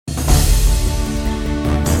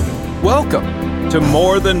Welcome to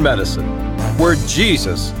More Than Medicine, where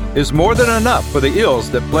Jesus is more than enough for the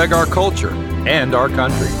ills that plague our culture and our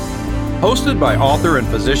country. Hosted by author and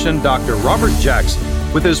physician Dr. Robert Jackson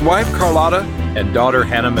with his wife Carlotta and daughter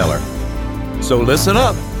Hannah Miller. So listen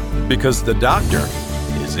up, because the doctor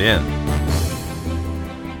is in.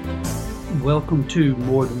 Welcome to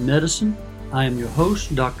More Than Medicine. I am your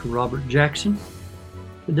host, Dr. Robert Jackson.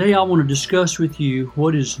 Today I want to discuss with you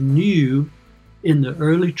what is new in the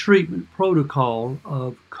early treatment protocol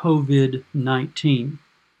of Covid-19.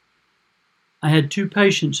 I had two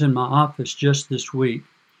patients in my office just this week.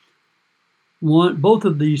 Both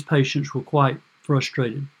of these patients were quite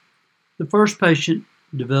frustrated. The first patient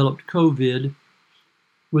developed COVID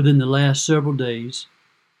within the last several days.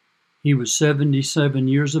 He was 77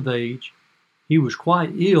 years of age. He was quite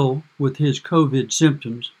ill with his COVID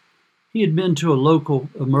symptoms. He had been to a local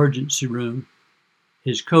emergency room.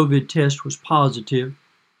 His COVID test was positive.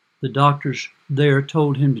 The doctors there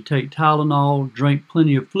told him to take Tylenol, drink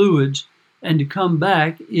plenty of fluids, and to come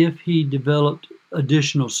back if he developed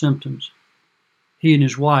additional symptoms. He and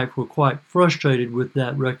his wife were quite frustrated with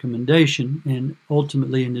that recommendation and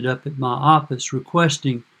ultimately ended up at my office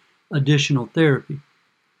requesting additional therapy.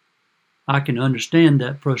 I can understand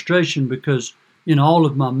that frustration because in all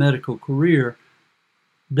of my medical career,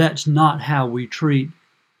 that's not how we treat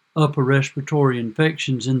upper respiratory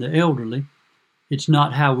infections in the elderly. It's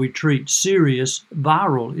not how we treat serious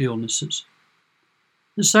viral illnesses.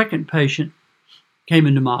 The second patient came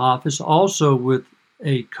into my office also with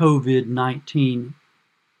a COVID-19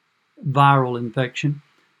 viral infection,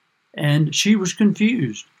 and she was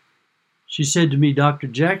confused. She said to me, "Dr.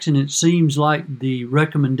 Jackson, it seems like the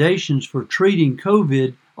recommendations for treating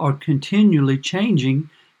COVID are continually changing,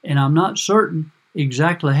 and I'm not certain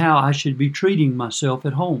exactly how I should be treating myself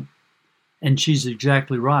at home." And she's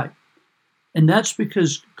exactly right. And that's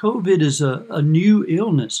because COVID is a new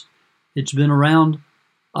illness. It's been around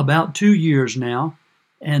about 2 years now,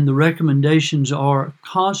 and the recommendations are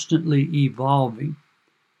constantly evolving.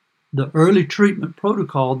 The early treatment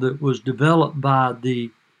protocol that was developed by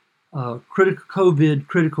the COVID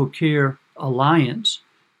Critical Care Alliance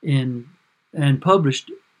and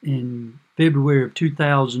published in February of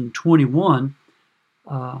 2021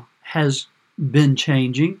 has been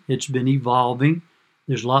changing. It's been evolving.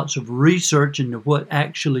 There's lots of research into what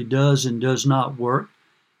actually does and does not work.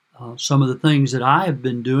 Some of the things that I have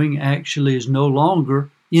been doing actually is no longer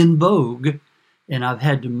in vogue, and I've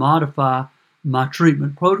had to modify my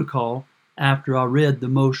treatment protocol after I read the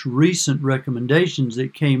most recent recommendations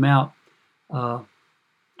that came out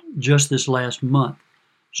just this last month.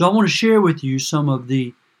 So I want to share with you some of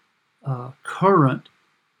the current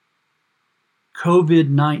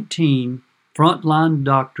COVID-19 Frontline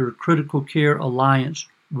Doctor Critical Care Alliance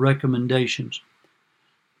recommendations.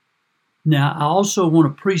 Now, I also want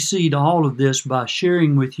to precede all of this by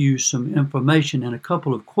sharing with you some information and a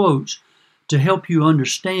couple of quotes to help you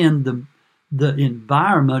understand the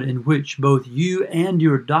environment in which both you and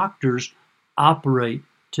your doctors operate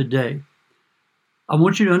today. I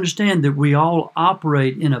want you to understand that we all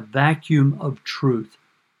operate in a vacuum of truth.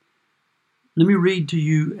 Let me read to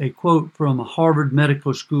you a quote from a Harvard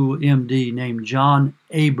Medical School MD named John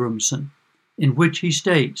Abramson, in which he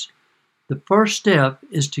states, "The first step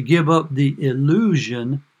is to give up the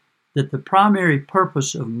illusion that the primary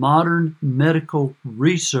purpose of modern medical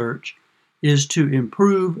research is to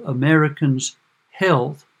improve Americans'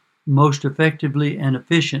 health most effectively and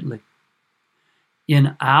efficiently.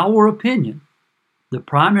 In our opinion, the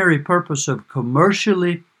primary purpose of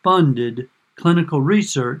commercially funded clinical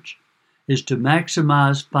research is to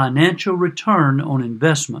maximize financial return on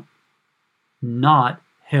investment, not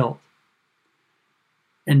health."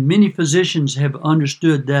 And many physicians have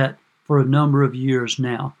understood that for a number of years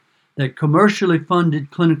now, that commercially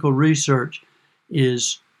funded clinical research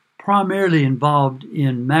is primarily involved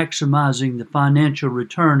in maximizing the financial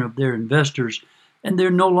return of their investors, and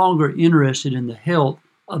they're no longer interested in the health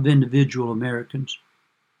of individual Americans.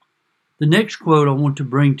 The next quote I want to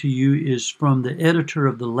bring to you is from the editor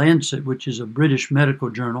of The Lancet, which is a British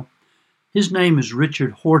medical journal. His name is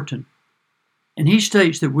Richard Horton, and he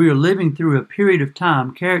states that we are living through a period of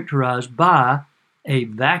time characterized by a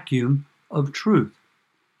vacuum of truth,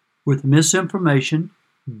 with misinformation,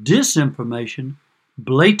 disinformation,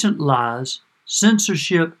 blatant lies,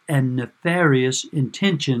 censorship, and nefarious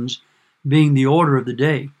intentions being the order of the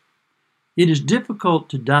day. It is difficult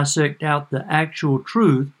to dissect out the actual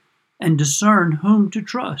truth and discern whom to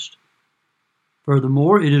trust.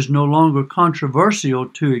 Furthermore, it is no longer controversial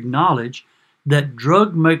to acknowledge that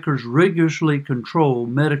drug makers rigorously control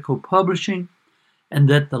medical publishing and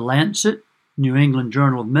that The Lancet, New England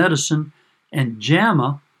Journal of Medicine, and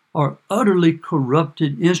JAMA are utterly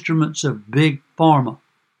corrupted instruments of Big Pharma.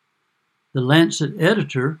 The Lancet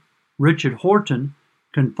editor, Richard Horton,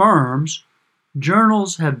 confirms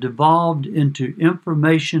journals have devolved into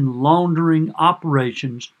information laundering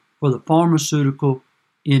operations for the pharmaceutical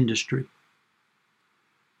industry.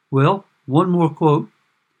 Well, one more quote.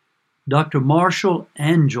 Dr. Marshall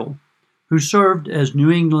Angell, who served as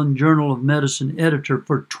New England Journal of Medicine editor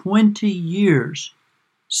for 20 years,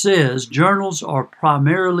 says journals are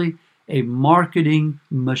primarily a marketing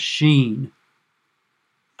machine.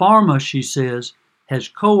 Pharma, she says, has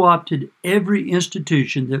co-opted every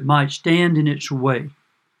institution that might stand in its way.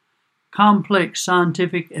 Complex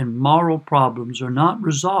scientific and moral problems are not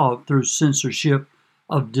resolved through censorship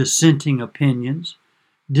of dissenting opinions,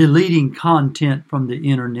 deleting content from the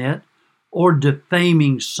internet, or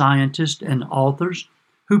defaming scientists and authors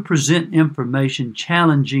who present information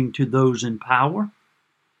challenging to those in power.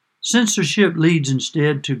 Censorship leads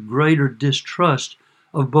instead to greater distrust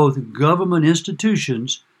of both government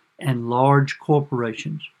institutions and large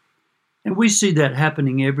corporations. And we see that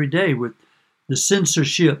happening every day with the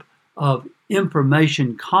censorship of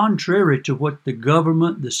information contrary to what the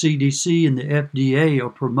government, the CDC, and the FDA are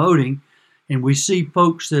promoting. And we see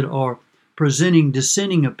folks that are presenting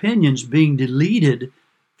dissenting opinions being deleted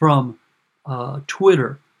from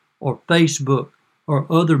Twitter or Facebook or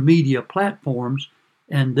other media platforms,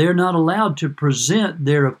 and they're not allowed to present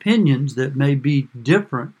their opinions that may be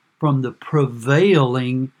different from the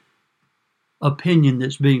prevailing opinion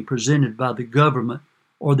that's being presented by the government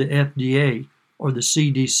or the FDA or the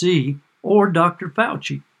CDC or Dr.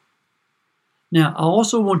 Fauci. Now, I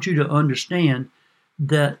also want you to understand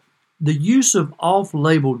that the use of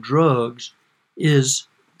off-label drugs is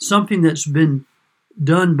something that's been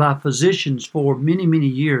done by physicians for many, many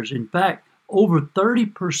years. In fact, over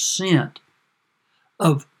 30%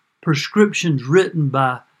 of prescriptions written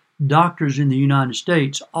by doctors in the United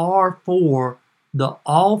States are for the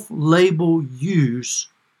off-label use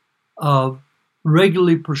of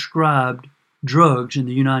regularly prescribed drugs in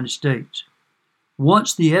the United States.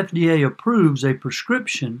 Once the FDA approves a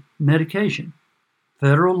prescription medication,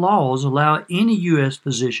 federal laws allow any U.S.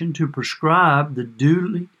 physician to prescribe the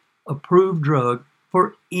duly approved drug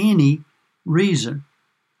for any reason.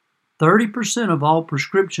 30% of all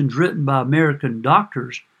prescriptions written by American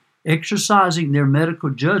doctors exercising their medical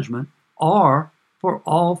judgment are for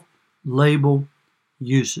off-label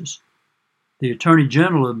uses. The Attorney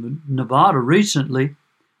General of Nevada recently,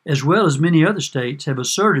 as well as many other states, have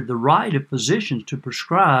asserted the right of physicians to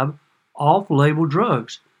prescribe off-label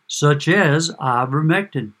drugs such as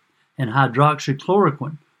ivermectin and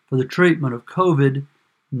hydroxychloroquine for the treatment of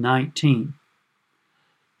COVID-19.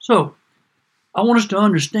 So, I want us to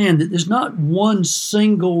understand that there's not one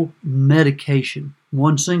single medication,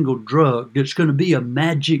 one single drug that's going to be a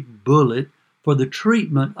magic bullet for the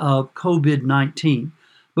treatment of COVID-19,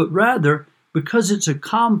 but rather, because it's a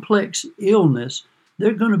complex illness,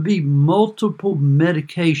 there are going to be multiple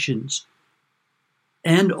medications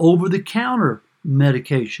and over-the-counter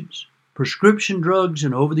medications, prescription drugs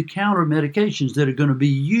and over-the-counter medications that are going to be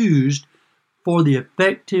used for the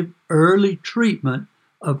effective early treatment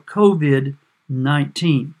of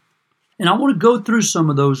COVID-19. And I want to go through some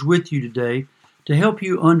of those with you today to help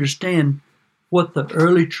you understand what the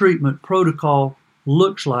early treatment protocol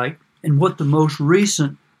looks like and what the most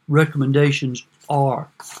recent recommendations are.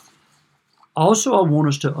 Also, I want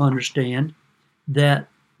us to understand that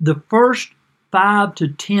the first 5 to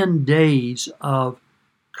 10 days of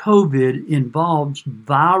COVID involves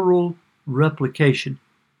viral replication.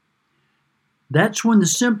 That's when the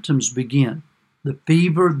symptoms begin. The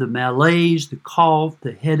fever, the malaise, the cough,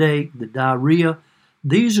 the headache, the diarrhea,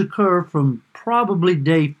 these occur from probably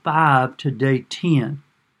day 5 to day 10.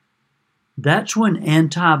 That's when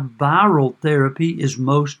antiviral therapy is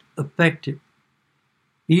most effective,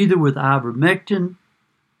 either with ivermectin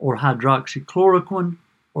or hydroxychloroquine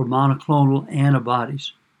or monoclonal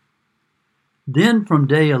antibodies. Then from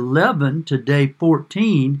day 11 to day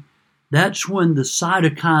 14, that's when the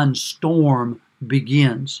cytokine storm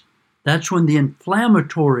begins. That's when the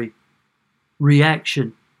inflammatory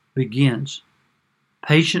reaction begins.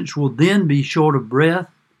 Patients will then be short of breath.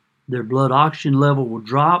 Their blood oxygen level will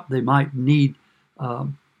drop. They might need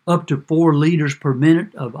up to 4 liters per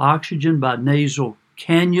minute of oxygen by nasal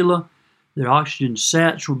cannula. Their oxygen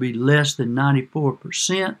sats will be less than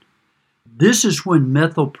 94%. This is when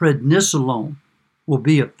methylprednisolone will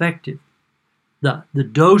be effective. The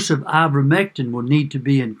dose of ivermectin will need to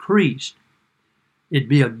be increased. It'd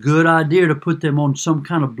be a good idea to put them on some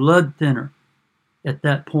kind of blood thinner at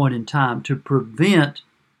that point in time to prevent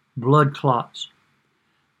blood clots.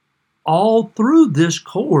 All through this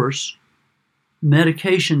course,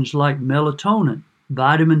 medications like melatonin,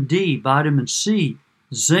 vitamin D, vitamin C,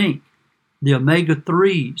 zinc, the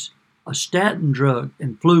omega-3s, a statin drug,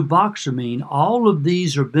 and fluvoxamine, all of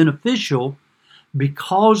these are beneficial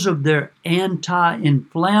because of their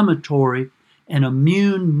anti-inflammatory and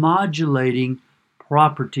immune modulating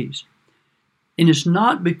properties. And it's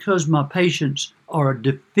not because my patients are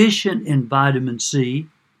deficient in vitamin C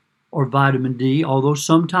or vitamin D, although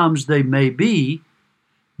sometimes they may be,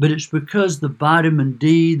 but it's because the vitamin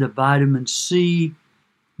D, the vitamin C,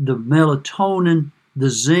 the melatonin, the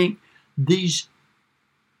zinc, these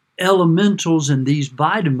elementals and these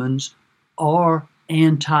vitamins are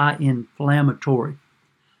anti-inflammatory.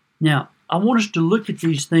 Now, I want us to look at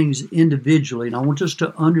these things individually, and I want us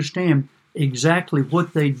to understand exactly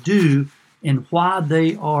what they do and why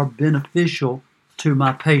they are beneficial to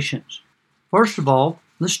my patients. First of all,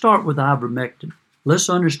 let's start with ivermectin. Let's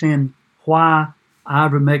understand why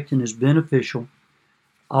ivermectin is beneficial.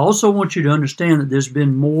 I also want you to understand that there's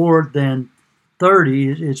been more than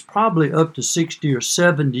 30, it's probably up to 60 or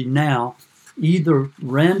 70 now, either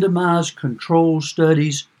randomized control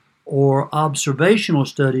studies or observational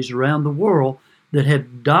studies around the world that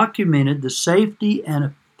have documented the safety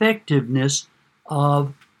and effectiveness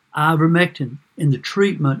of ivermectin in the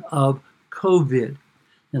treatment of COVID.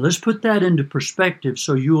 Now let's put that into perspective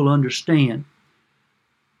so you will understand.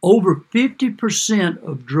 Over 50%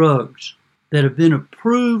 of drugs that have been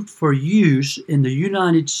approved for use in the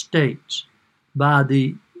United States by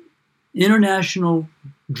the International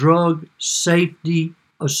Drug Safety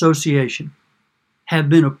Association have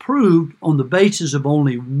been approved on the basis of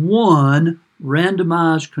only one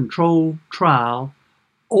randomized controlled trial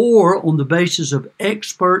or on the basis of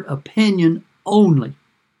expert opinion only.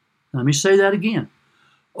 Let me say that again.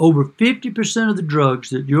 Over 50% of the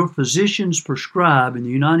drugs that your physicians prescribe in the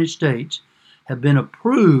United States have been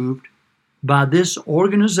approved by this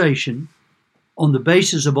organization on the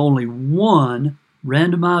basis of only one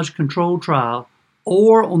randomized controlled trial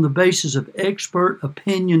or on the basis of expert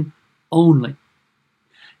opinion only.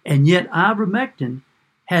 And yet ivermectin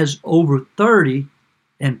has over 30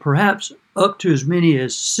 and perhaps up to as many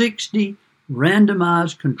as 60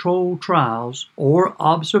 randomized controlled trials or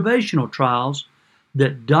observational trials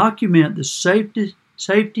that document the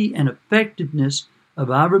safety and effectiveness of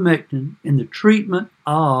ivermectin in the treatment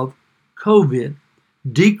of COVID,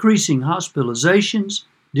 decreasing hospitalizations,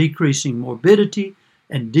 decreasing morbidity,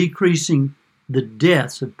 and decreasing the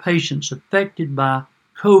deaths of patients affected by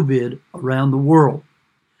COVID around the world.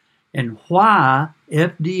 And why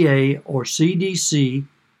FDA or CDC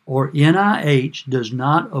or NIH does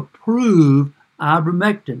not approve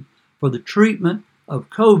ivermectin for the treatment of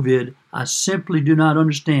COVID, I simply do not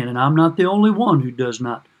understand, and I'm not the only one who does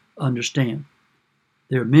not understand.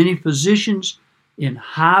 There are many physicians in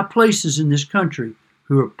high places in this country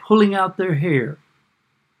who are pulling out their hair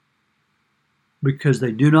because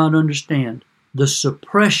they do not understand the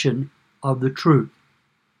suppression of the truth.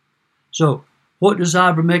 So, what does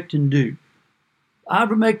ivermectin do?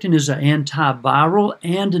 Ivermectin is an antiviral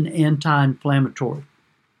and an anti-inflammatory.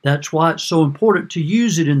 That's why it's so important to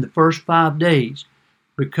use it in the first 5 days,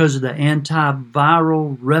 because of the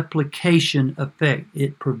antiviral replication effect.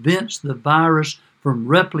 It prevents the virus from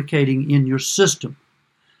replicating in your system.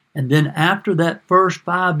 And then after that first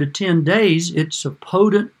 5 to 10 days, it's a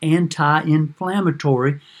potent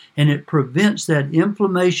anti-inflammatory, and it prevents that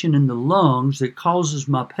inflammation in the lungs that causes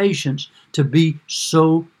my patients to be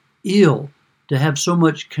so ill, to have so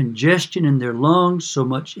much congestion in their lungs, so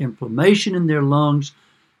much inflammation in their lungs.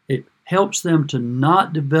 It helps them to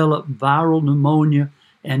not develop viral pneumonia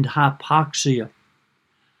and hypoxia.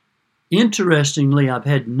 Interestingly, I've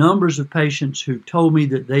had numbers of patients who told me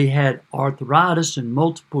that they had arthritis in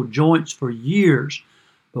multiple joints for years,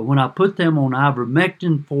 but when I put them on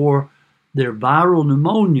ivermectin for their viral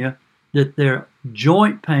pneumonia, that their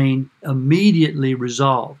joint pain immediately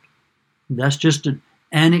resolved. That's just an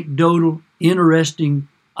anecdotal, interesting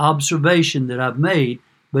observation that I've made,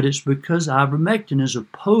 but it's because ivermectin is a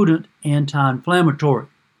potent anti-inflammatory.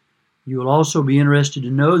 You will also be interested to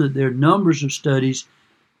know that there are numbers of studies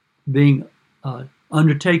being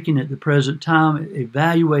undertaken at the present time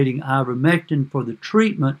evaluating ivermectin for the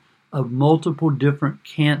treatment of multiple different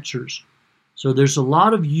cancers. So there's a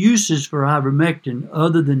lot of uses for ivermectin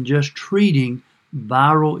other than just treating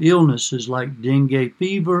viral illnesses like dengue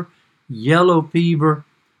fever, yellow fever,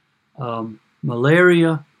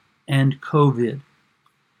 malaria, and COVID.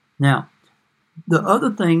 Now, the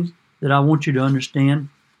other thing that I want you to understand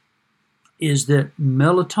is that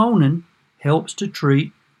melatonin helps to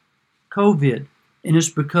treat COVID. And it's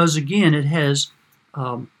because, again, it has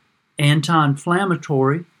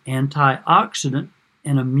anti-inflammatory, antioxidant,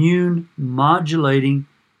 and immune modulating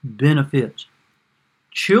benefits.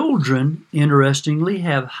 Children, interestingly,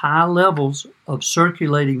 have high levels of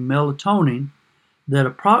circulating melatonin that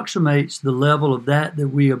approximates the level of that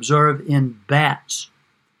we observe in bats.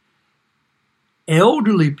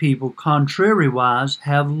 Elderly people, contrary-wise,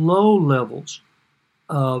 have low levels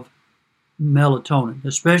of melatonin,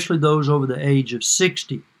 especially those over the age of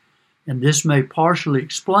 60. And this may partially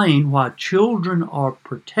explain why children are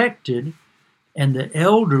protected and the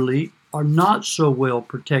elderly are not so well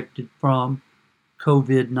protected from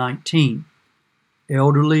COVID-19.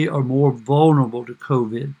 Elderly are more vulnerable to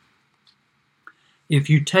COVID. If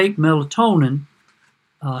you take melatonin,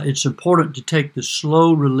 it's important to take the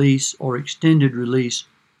slow release or extended release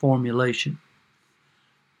formulation.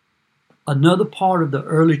 Another part of the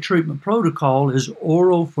early treatment protocol is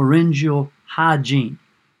oropharyngeal hygiene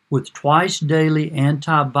with twice daily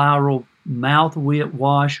antiviral mouth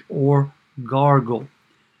wash or gargle.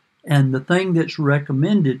 And the thing that's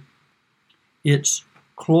recommended, it's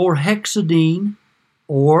chlorhexidine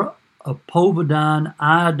or a povidone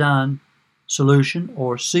iodine solution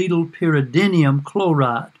or cetylpyridinium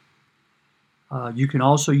chloride. You can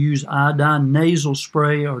also use iodine nasal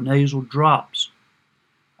spray or nasal drops.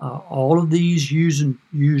 All of these used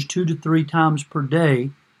 2 to 3 times per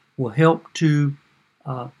day will help to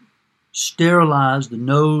sterilize the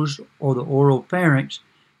nose or the oropharynx,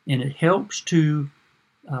 and it helps to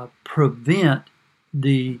prevent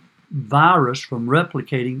the virus from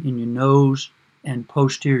replicating in your nose and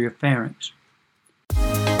posterior pharynx.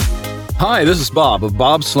 Hi, this is Bob of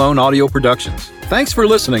Bob Sloan Audio Productions. Thanks for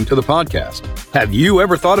listening to the podcast. Have you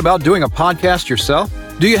ever thought about doing a podcast yourself?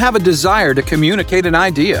 Do you have a desire to communicate an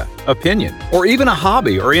idea, opinion, or even a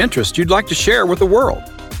hobby or interest you'd like to share with the world?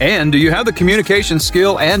 And do you have the communication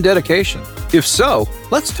skill and dedication? If so,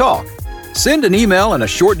 let's talk. Send an email and a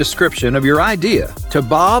short description of your idea to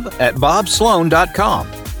bob@bobsloan.com.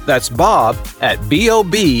 That's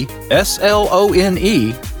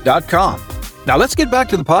bob@BOBSLONE.com. Now let's get back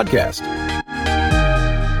to the podcast.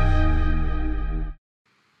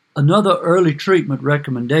 Another early treatment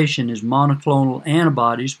recommendation is monoclonal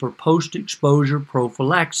antibodies for post-exposure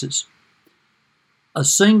prophylaxis. A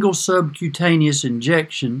single subcutaneous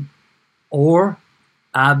injection or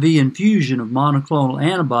IV infusion of monoclonal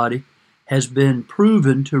antibody has been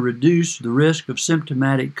proven to reduce the risk of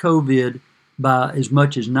symptomatic COVID by as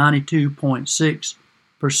much as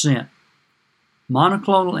 92.6%.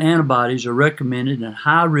 Monoclonal antibodies are recommended in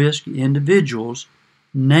high-risk individuals,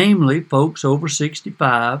 namely folks over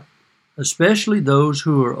 65, especially those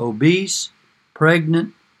who are obese,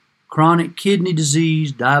 pregnant, chronic kidney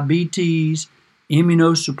disease, diabetes,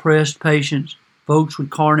 immunosuppressed patients, folks with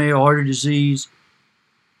coronary artery disease,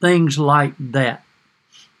 things like that.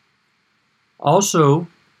 Also,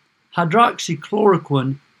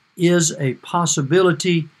 hydroxychloroquine is a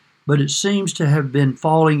possibility, but it seems to have been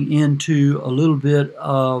falling into a little bit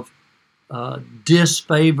of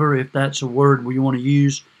disfavor, if that's a word we want to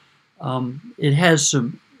use. It has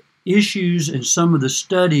some issues, and some of the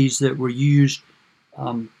studies that were used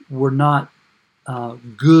were not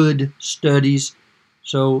good studies.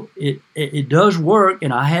 So it does work,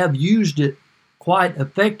 and I have used it quite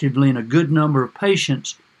effectively in a good number of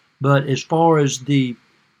patients. But as far as the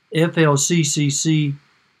FLCCC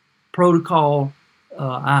protocol,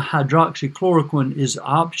 hydroxychloroquine is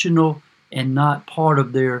optional and not part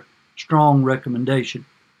of their strong recommendation.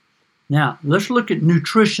 Now, let's look at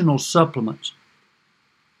nutritional supplements.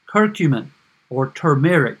 Curcumin or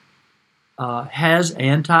turmeric has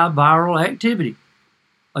antiviral activity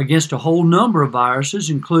against a whole number of viruses,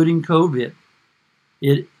 including COVID.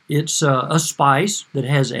 It's a spice that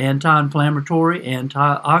has anti-inflammatory,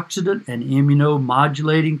 antioxidant, and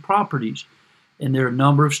immunomodulating properties. And there are a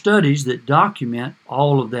number of studies that document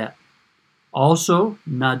all of that. Also,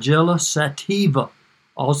 Nigella sativa,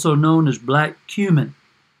 also known as black cumin,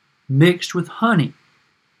 mixed with honey.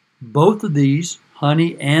 Both of these,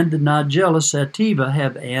 honey and the Nigella sativa,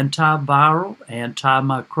 have antiviral,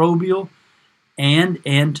 antimicrobial, and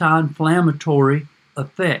anti-inflammatory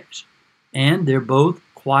effects. And they're both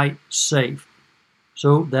quite safe.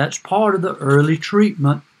 So that's part of the early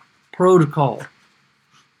treatment protocol.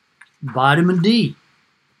 Vitamin D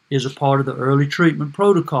is a part of the early treatment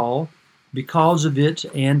protocol because of its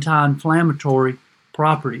anti-inflammatory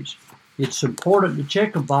properties. It's important to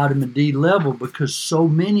check a vitamin D level because so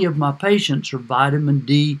many of my patients are vitamin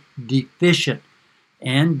D deficient,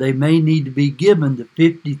 and they may need to be given the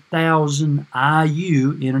 50,000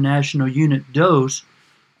 IU International Unit dose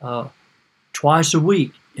twice a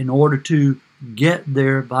week in order to get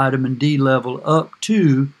their vitamin D level up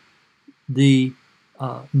to the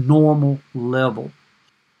normal level.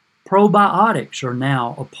 Probiotics are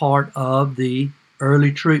now a part of the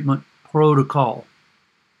early treatment protocol.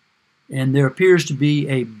 And there appears to be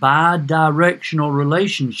a bidirectional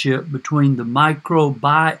relationship between the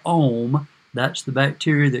microbiome, that's the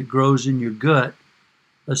bacteria that grows in your gut,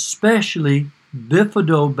 especially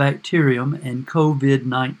bifidobacterium and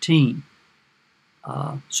COVID-19.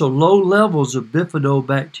 So low levels of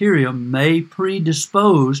bifidobacterium may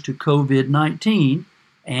predispose to COVID-19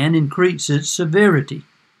 and increase its severity.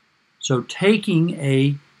 So taking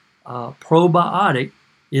a probiotic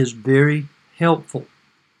is very helpful.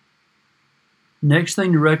 Next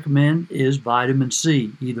thing to recommend is vitamin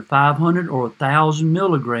C, either 500 or 1,000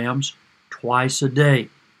 milligrams twice a day.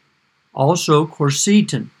 Also,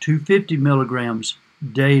 quercetin, 250 milligrams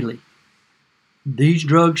daily. These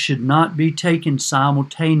drugs should not be taken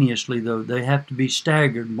simultaneously, though. They have to be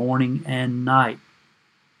staggered morning and night.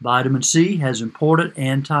 Vitamin C has important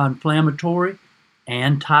anti-inflammatory,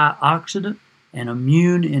 antioxidant, and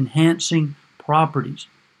immune-enhancing properties.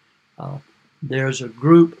 There's a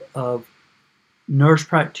group of nurse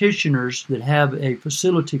practitioners that have a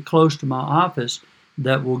facility close to my office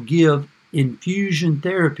that will give infusion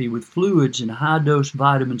therapy with fluids and high-dose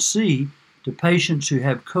vitamin C to patients who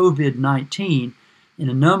have COVID-19, and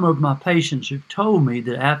a number of my patients have told me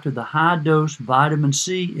that after the high-dose vitamin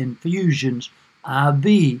C infusions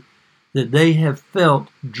IV, that they have felt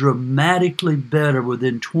dramatically better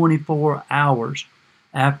within 24 hours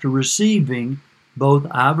after receiving both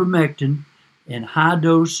ivermectin and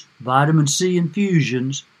high-dose vitamin C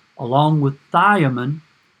infusions along with thiamine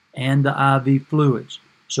and the IV fluids.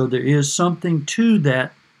 So there is something to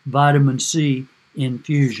that vitamin C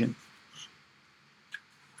infusion.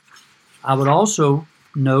 I would also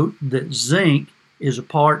note that zinc is a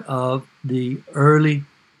part of the early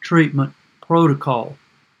treatment protocol.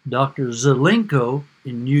 Dr. Zelenko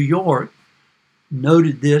in New York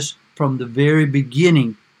noted this from the very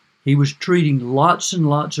beginning. He was treating lots and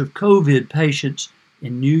lots of COVID patients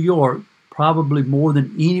in New York, probably more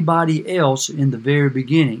than anybody else in the very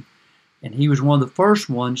beginning. And he was one of the first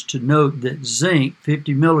ones to note that zinc,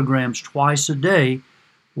 50 milligrams twice a day,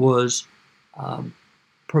 was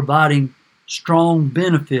providing strong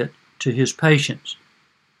benefit to his patients.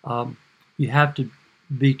 You have to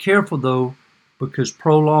be careful, though, because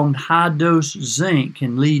prolonged high-dose zinc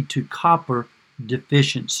can lead to copper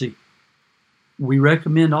deficiency. We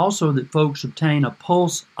recommend also that folks obtain a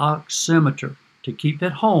pulse oximeter to keep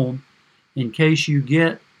at home in case you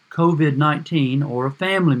get COVID-19 or a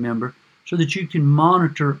family member so that you can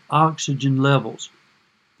monitor oxygen levels.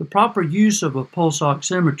 The proper use of a pulse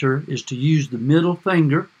oximeter is to use the middle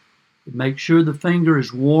finger. Make sure the finger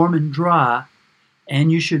is warm and dry,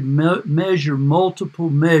 and you should measure multiple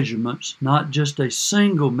measurements, not just a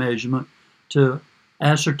single measurement, to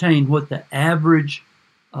ascertain what the average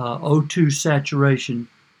O2 saturation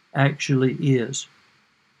actually is.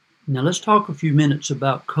 Now let's talk a few minutes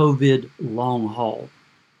about COVID long haul.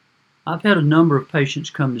 I've had a number of patients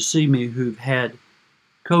come to see me who've had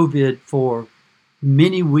COVID for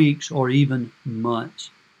many weeks or even months.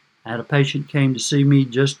 I had a patient came to see me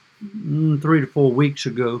just 3 to 4 weeks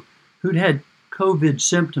ago who'd had COVID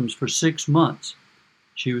symptoms for 6 months.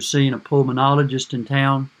 She was seeing a pulmonologist in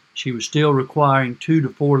town. She was still requiring 2 to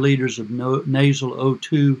 4 liters of nasal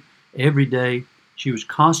O2 every day. She was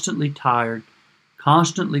constantly tired,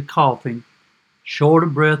 constantly coughing, short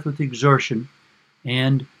of breath with exertion,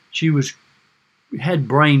 and she had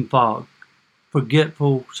brain fog,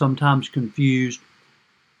 forgetful, sometimes confused.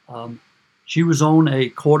 She was on a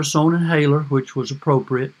cortisone inhaler, which was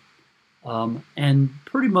appropriate, and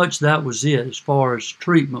pretty much that was it as far as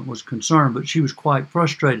treatment was concerned, but she was quite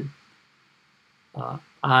frustrated.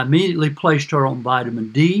 I immediately placed her on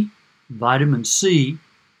vitamin D, vitamin C.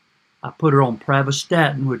 I put her on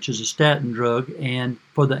pravastatin, which is a statin drug, and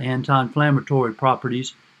for the anti-inflammatory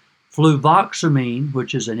properties, fluvoxamine,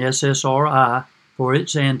 which is an SSRI, for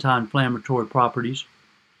its anti-inflammatory properties,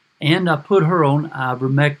 and I put her on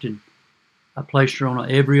ivermectin. I placed her on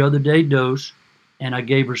an every other day dose, and I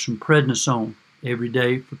gave her some prednisone every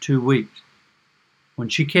day for 2 weeks. When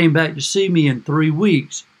she came back to see me in 3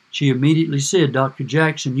 weeks, she immediately said, "Dr.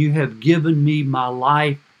 Jackson, you have given me my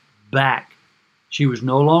life back." She was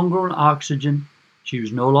no longer on oxygen. She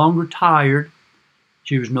was no longer tired.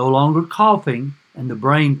 She was no longer coughing, and the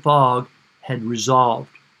brain fog had resolved.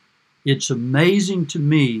 It's amazing to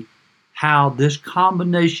me how this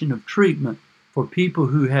combination of treatment for people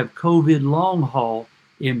who have COVID long haul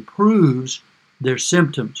improves their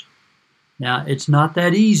symptoms. Now, it's not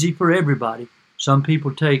that easy for everybody. Some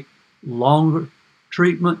people take longer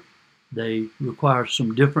treatment. They require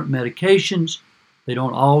some different medications. They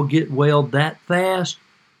don't all get well that fast,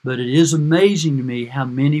 but it is amazing to me how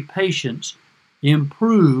many patients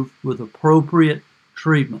improve with appropriate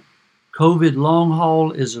treatment. COVID long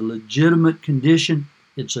haul is a legitimate condition.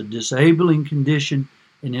 It's a disabling condition,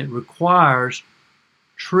 and it requires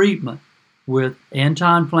treatment with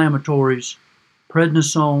anti-inflammatories,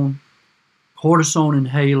 prednisone, cortisone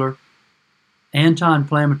inhaler,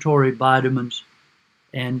 anti-inflammatory vitamins,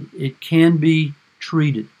 and it can be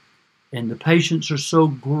treated. And the patients are so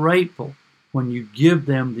grateful when you give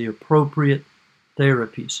them the appropriate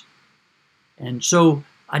therapies. And so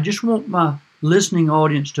I just want my listening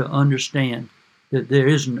audience to understand that there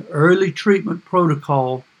is an early treatment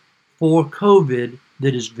protocol for COVID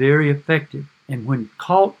that is very effective. And when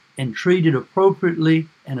caught and treated appropriately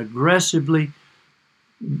and aggressively,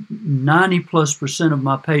 90+% of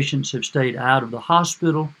my patients have stayed out of the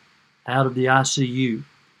hospital, out of the ICU.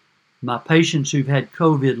 My patients who've had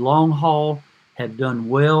COVID long haul have done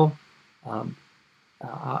well.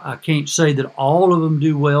 I can't say that all of them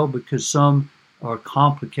do well because some are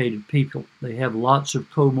complicated people. They have lots of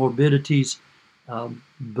comorbidities,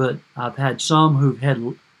 but I've had some who've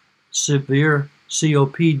had severe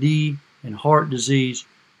COPD and heart disease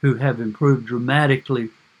who have improved dramatically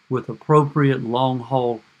with appropriate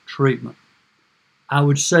long-haul treatment. I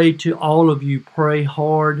would say to all of you, pray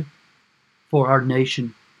hard for our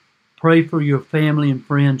nation. Pray for your family and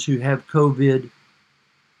friends who have COVID.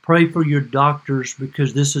 Pray for your doctors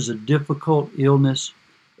because this is a difficult illness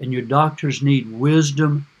and your doctors need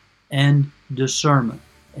wisdom and discernment.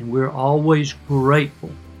 And we're always grateful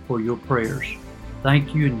for your prayers.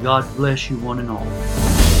 Thank you, and God bless you one and all.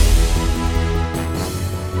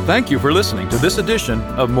 Thank you for listening to this edition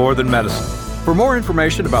of More Than Medicine. For more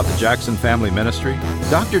information about the Jackson Family Ministry,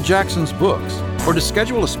 Dr. Jackson's books, or to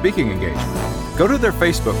schedule a speaking engagement, go to their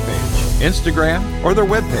Facebook page, Instagram, or their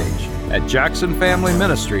webpage at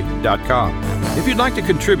jacksonfamilyministry.com. If you'd like to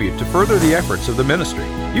contribute to further the efforts of the ministry,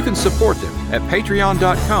 you can support them at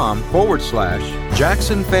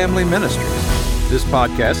patreon.com/Jackson Family Ministries. This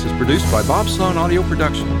podcast is produced by Bob Sloan Audio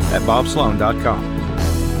Production at bobsloan.com.